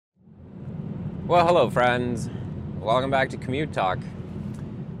Well, hello, friends. Welcome back to Commute Talk.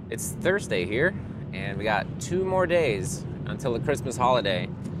 It's Thursday here, and we got 2 more days until the Christmas holiday.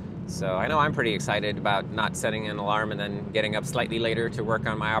 So I know I'm pretty excited about not setting an alarm and then getting up slightly later to work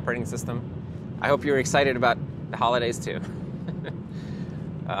on my operating system. I hope you're excited about the holidays too.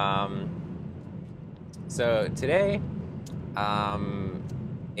 um, so today, a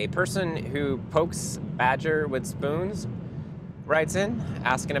person who pokes badger with spoons writes in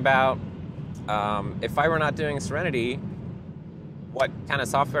asking about if I were not doing Serenity, what kind of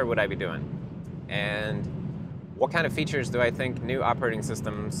software would I be doing? And what kind of features do I think new operating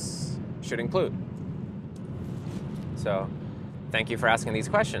systems should include? So, thank you for asking these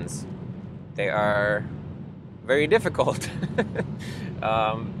questions. They are very difficult.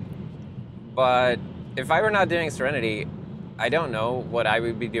 But if I were not doing Serenity, I don't know what I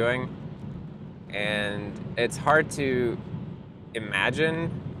would be doing. And it's hard to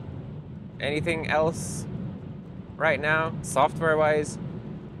imagine anything else right now, software-wise.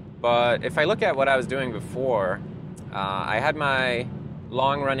 But if I look at what I was doing before, I had my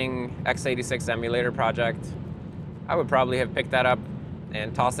long-running x86 emulator project. I would probably have picked that up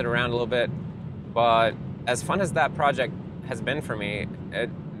and tossed it around a little bit. But as fun as that project has been for me, it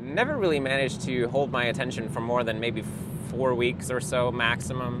never really managed to hold my attention for more than maybe 4 weeks or so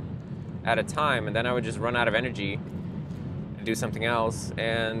maximum at a time. And then I would just run out of energy and do something else.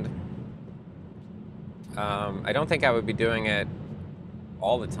 And I don't think I would be doing it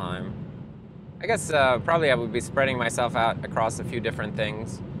all the time. I guess probably I would be spreading myself out across a few different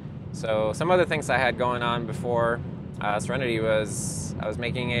things. So some other things I had going on before Serenity was I was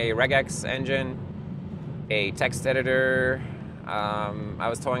making a regex engine, a text editor I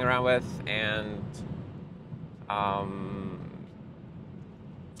was toying around with, and I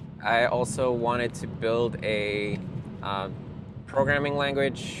also wanted to build a programming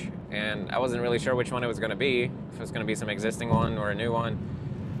language, and I wasn't really sure which one it was going to be, if it was going to be some existing one or a new one.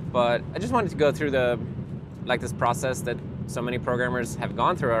 But I just wanted to go through this process that so many programmers have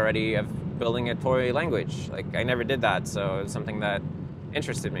gone through already of building a toy language. Like, I never did that, so it was something that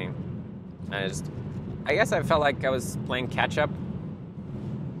interested me. I guess I felt like I was playing catch up.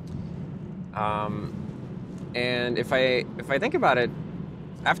 And if I think about it,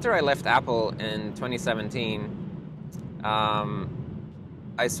 after I left Apple in 2017,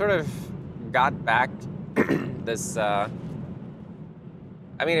 I sort of got back this. I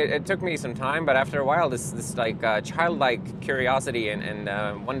mean, it took me some time, but after a while, this childlike curiosity and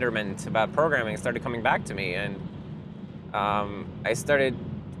wonderment about programming started coming back to me, and I started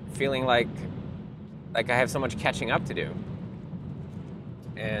feeling like I have so much catching up to do,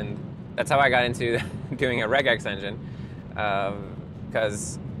 and that's how I got into doing a regex engine,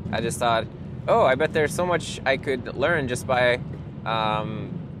 because I just thought, oh, I bet there's so much I could learn just by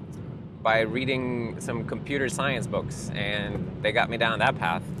reading some computer science books, and they got me down that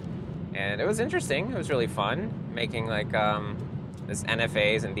path. And it was interesting. It was really fun making this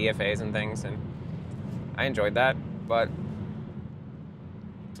NFAs and DFAs and things, and I enjoyed that. But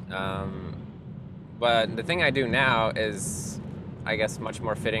the thing I do now is, I guess, much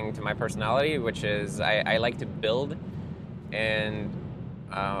more fitting to my personality, which is I like to build, and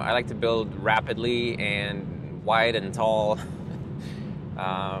I like to build rapidly and wide and tall.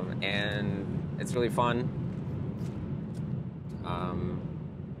 And it's really fun.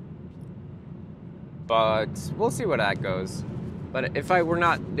 But we'll see where that goes. But if I were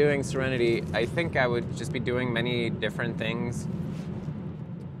not doing Serenity, I think I would just be doing many different things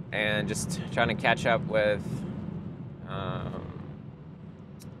and just trying to catch up with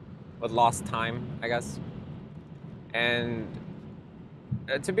lost time, I guess. And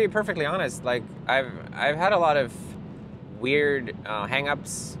to be perfectly honest, like I've had a lot of weird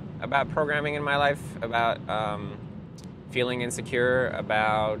hang-ups about programming in my life, about feeling insecure,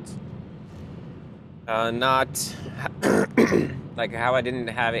 about not like how I didn't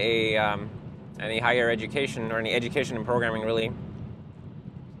have any higher education or any education in programming really,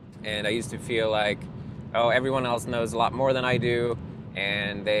 and I used to feel like, oh, everyone else knows a lot more than I do,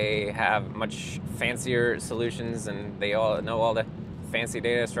 and they have much fancier solutions, and they all know all the fancy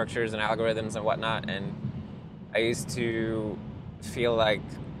data structures and algorithms and whatnot, and I used to feel like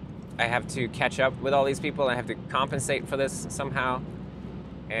I have to catch up with all these people, and I have to compensate for this somehow,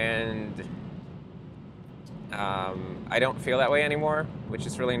 and I don't feel that way anymore, which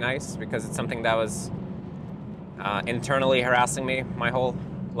is really nice, because it's something that was internally harassing me my whole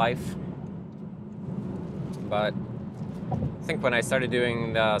life. But I think when I started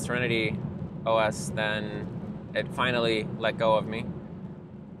doing the Serenity OS, then it finally let go of me,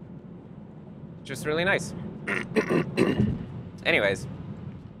 which was really nice. Anyways,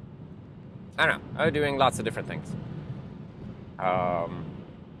 I don't know. I was doing lots of different things.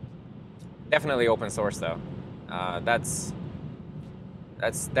 Definitely open source though. That's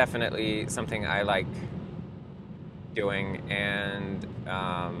definitely something I like doing, and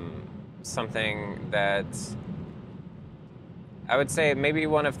something that I would say maybe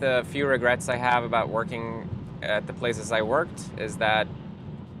one of the few regrets I have about working at the places I worked is that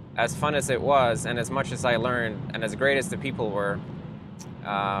as fun as it was, and as much as I learned, and as great as the people were,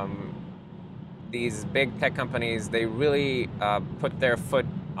 these big tech companies, they really put their foot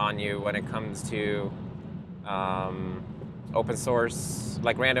on you when it comes to open source,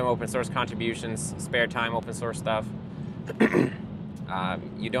 like random open source contributions, spare time open source stuff.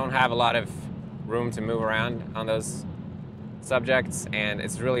 You don't have a lot of room to move around on those subjects, and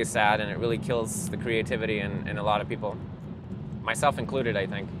it's really sad, and it really kills the creativity in a lot of people, myself included, I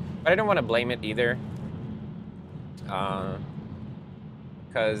think. But I don't want to blame it either,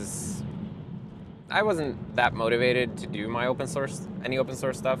 because I wasn't that motivated to do my any open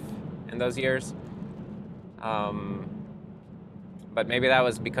source stuff in those years. But maybe that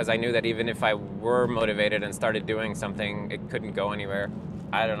was because I knew that even if I were motivated and started doing something, it couldn't go anywhere.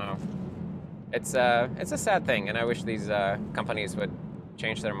 I don't know. It's a sad thing, and I wish these companies would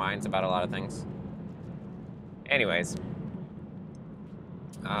change their minds about a lot of things. Anyways,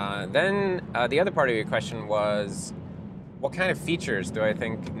 then the other part of your question was, what kind of features do I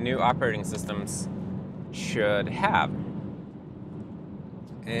think new operating systems should have?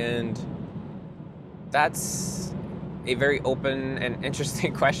 And that's a very open and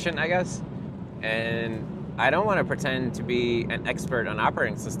interesting question, I guess. And I don't want to pretend to be an expert on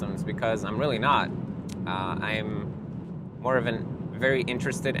operating systems, because I'm really not. I'm more of a very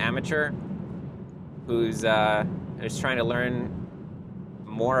interested amateur who's trying to learn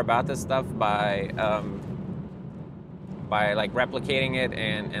more about this stuff by like replicating it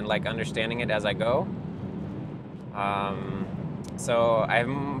and like understanding it as I go. So I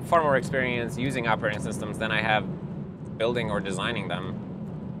have far more experience using operating systems than I have building or designing them.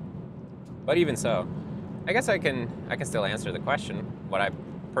 But even so, I guess I can still answer the question, what I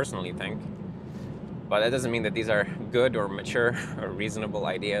personally think. But that doesn't mean that these are good or mature or reasonable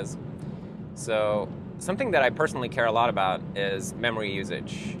ideas. So something that I personally care a lot about is memory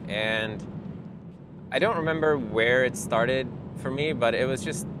usage. And I don't remember where it started for me, but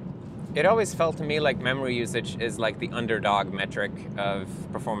it always felt to me like memory usage is like the underdog metric of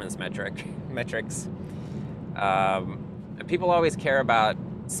performance metrics. People always care about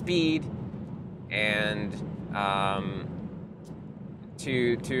speed, and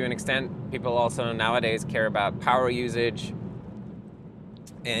to an extent, people also nowadays care about power usage.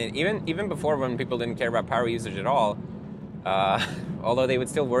 And even before, when people didn't care about power usage at all, although they would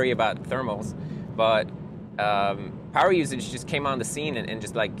still worry about thermals, but power usage just came on the scene and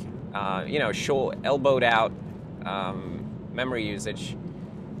just like elbowed out memory usage,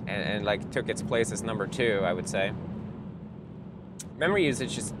 and like took its place as number 2, I would say. Memory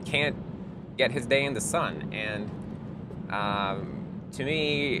usage just can't get his day in the sun, and to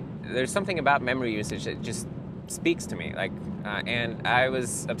me, there's something about memory usage that just speaks to me. Like, and I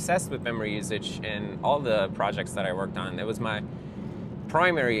was obsessed with memory usage in all the projects that I worked on. It was my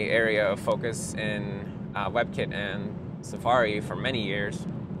primary area of focus in WebKit and Safari for many years,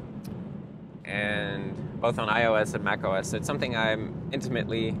 and both on iOS and macOS. It's something I'm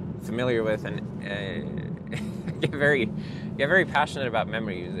intimately familiar with, and get very passionate about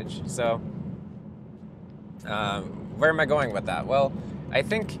memory usage. So where am I going with that? Well, I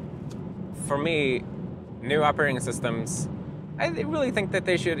think for me, new operating systems, I really think that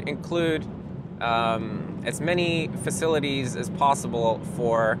they should include as many facilities as possible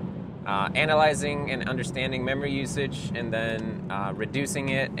for analyzing and understanding memory usage, and then reducing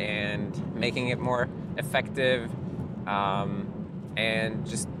it and making it more effective, and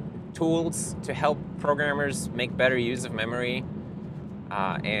just tools to help programmers make better use of memory,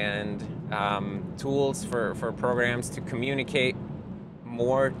 and tools for programs to communicate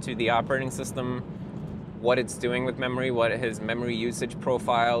more to the operating system what it's doing with memory, what his memory usage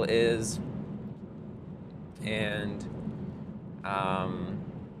profile is, and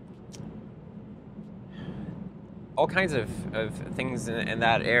all kinds of things in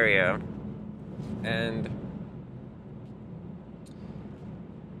that area. And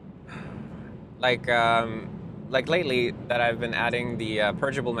like lately, that I've been adding the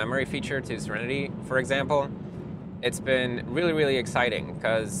purgeable memory feature to Serenity, for example. It's been really, really exciting,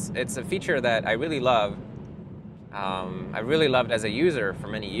 because it's a feature that I really love. I really loved as a user for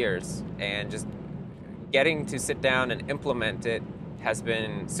many years, and just getting to sit down and implement it has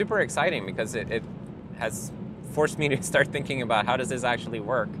been super exciting, because it has forced me to start thinking about how does this actually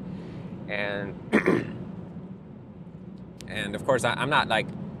work. and and of course I'm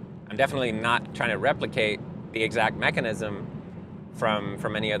definitely not trying to replicate the exact mechanism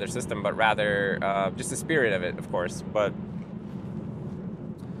from any other system, but rather just the spirit of it, of course. But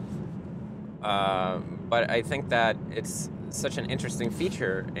I think that it's such an interesting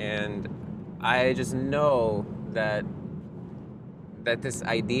feature, and I just know that this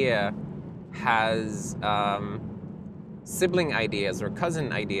idea has sibling ideas or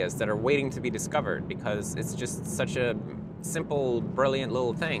cousin ideas that are waiting to be discovered, because it's just such a simple, brilliant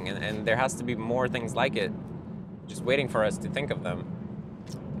little thing, and there has to be more things like it just waiting for us to think of them.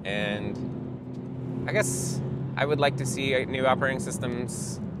 And I guess I would like to see new operating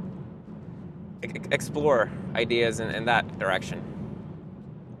systems explore ideas in that direction.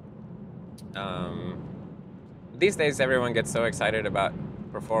 These days, everyone gets so excited about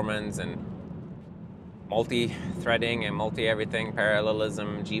performance and multi-threading and multi-everything,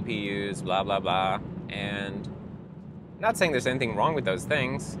 parallelism, GPUs, blah, blah, blah. And I'm not saying there's anything wrong with those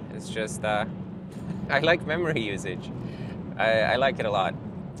things. It's just I like memory usage. I like it a lot.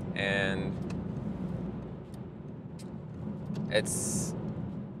 And I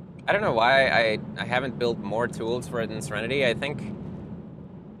don't know why I haven't built more tools for it in Serenity. I think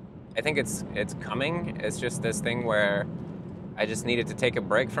it's coming. It's just this thing where I just needed to take a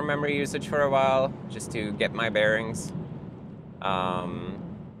break from memory usage for a while, just to get my bearings.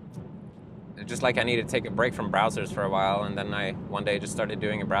 Just like I needed to take a break from browsers for a while, and then I one day just started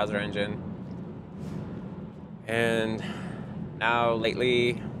doing a browser engine. And now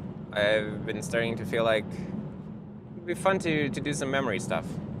lately, I've been starting to feel like it'd be fun to do some memory stuff.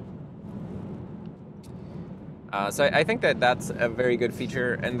 So I think that that's a very good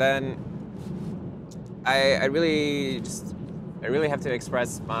feature. And then I really have to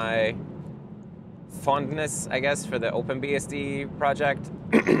express my fondness, I guess, for the OpenBSD project.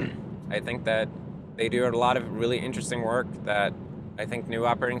 I think that they do a lot of really interesting work that I think new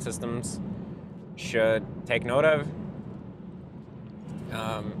operating systems should take note of.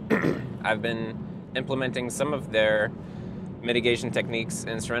 I've been implementing some of their mitigation techniques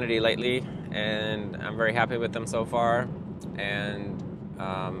in Serenity lately, and I'm very happy with them so far. And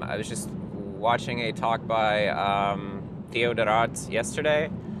I was just watching a talk by Theo Derat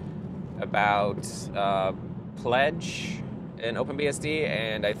yesterday about Pledge in OpenBSD,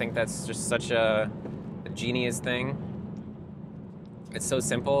 and I think that's just such a genius thing. It's so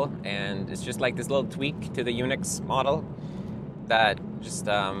simple, and it's just like this little tweak to the Unix model that just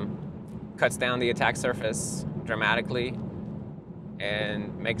cuts down the attack surface dramatically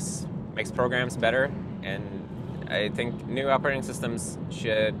and makes programs better. And I think new operating systems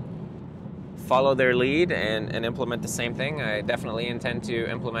should follow their lead and implement the same thing. I definitely intend to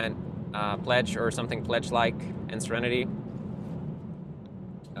implement Pledge or something Pledge-like in Serenity.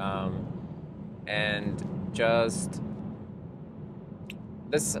 And just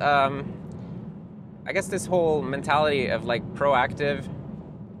this, I guess this whole mentality of like proactive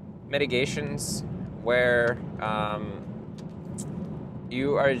mitigations where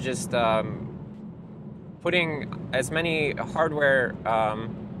you are just putting as many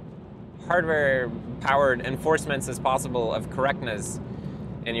hardware-powered enforcements as possible of correctness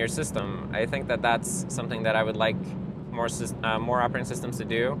in your system. I think that that's something that I would like more operating systems to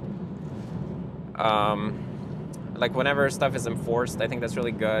do. Like whenever stuff is enforced, I think that's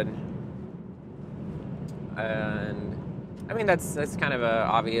really good. And I mean that's kind of an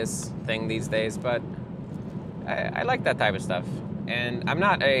obvious thing these days, but I like that type of stuff. And I'm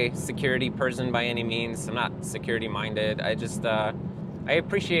not a security person by any means. I'm not security minded. I just I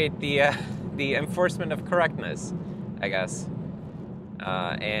appreciate the enforcement of correctness, I guess.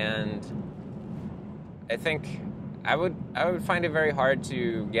 And I think I would find it very hard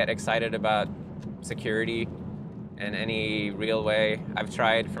to get excited about security in any real way. I've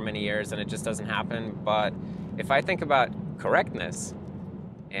tried for many years and it just doesn't happen. But if I think about correctness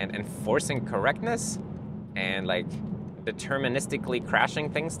and enforcing correctness and like deterministically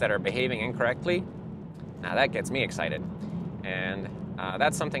crashing things that are behaving incorrectly, now that gets me excited. And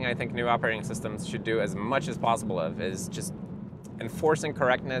that's something I think new operating systems should do as much as possible of, is just enforcing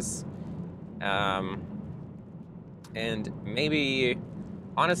correctness, and maybe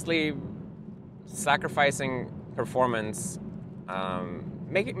honestly sacrificing performance,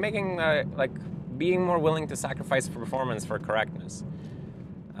 making like being more willing to sacrifice performance for correctness.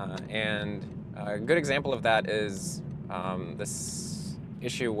 And a good example of that is this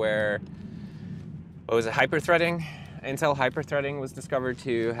issue where hyperthreading. Intel hyperthreading was discovered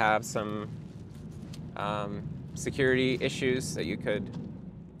to have some security issues that you could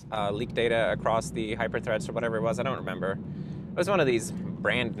leak data across the hyperthreads or whatever it was. I don't remember. It was one of these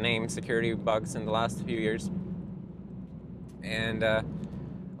brand name security bugs in the last few years. And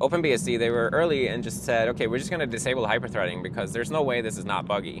OpenBSD, they were early and just said, okay, we're just going to disable hyperthreading because there's no way this is not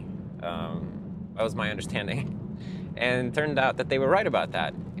buggy. That was my understanding. And turned out that they were right about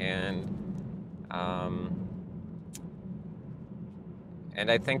that. And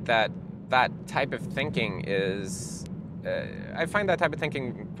I think that that type of thinking is, I find that type of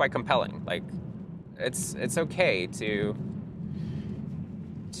thinking quite compelling. Like, it's okay to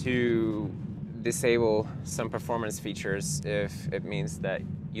disable some performance features if it means that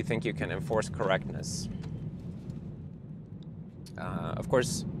you think you can enforce correctness. Of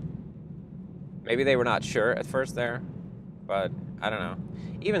course, maybe they were not sure at first there, but I don't know.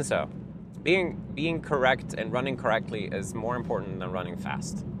 Even so, being correct and running correctly is more important than running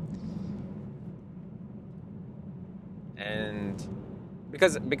fast. And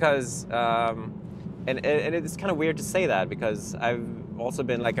because and it's kind of weird to say that, because I've also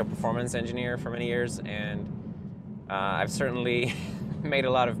been like a performance engineer for many years, and I've certainly made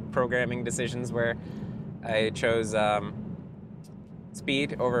a lot of programming decisions where I chose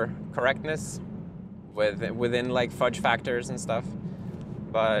speed over correctness within like fudge factors and stuff.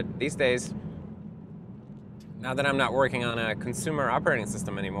 But these days, now that I'm not working on a consumer operating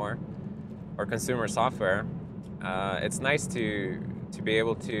system anymore or consumer software, it's nice to be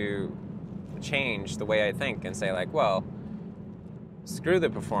able to change the way I think and say, like, well, screw the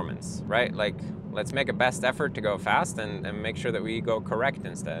performance, right? Like, let's make a best effort to go fast and make sure that we go correct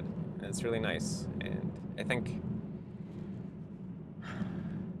instead. And it's really nice. And I think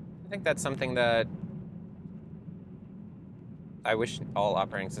that's something that I wish all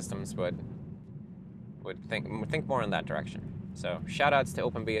operating systems would think more in that direction. So shout outs to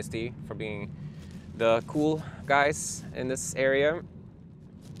OpenBSD for being the cool guys in this area.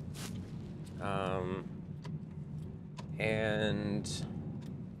 And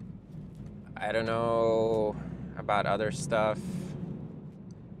I don't know about other stuff.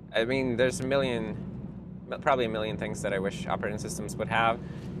 I mean, there's probably a million things that I wish operating systems would have.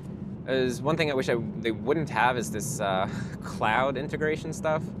 There's one thing I wish they wouldn't have is this cloud integration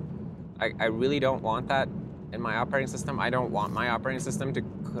stuff. I really don't want that in my operating system. I don't want my operating system to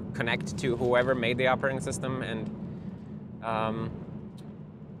connect to whoever made the operating system and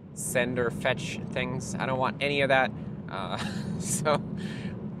send or fetch things. I don't want any of that.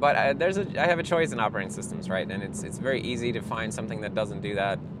 But I have a choice in operating systems, right? And it's very easy to find something that doesn't do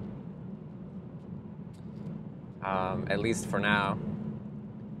that. At least for now.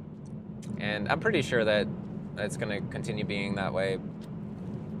 And I'm pretty sure that it's going to continue being that way.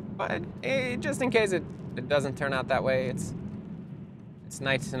 But just in case it doesn't turn out that way, it's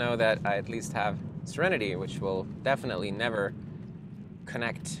nice to know that I at least have Serenity, which will definitely never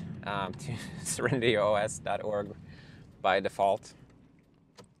connect to serenityos.org by default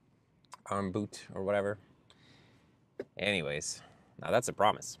on boot or whatever. Anyways, now that's a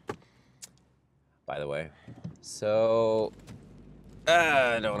promise, by the way. So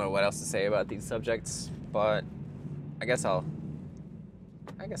I don't know what else to say about these subjects, but I guess I'll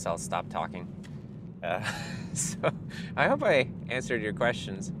stop talking. So I hope I answered your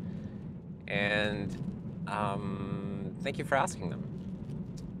questions, and thank you for asking them.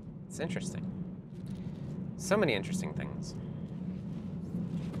 It's interesting. So many interesting things.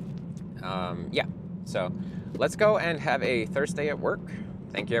 Yeah, so let's go and have a Thursday at work.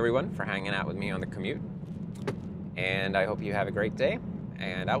 Thank you, everyone, for hanging out with me on the commute. And I hope you have a great day,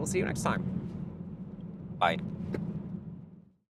 and I will see you next time. Bye.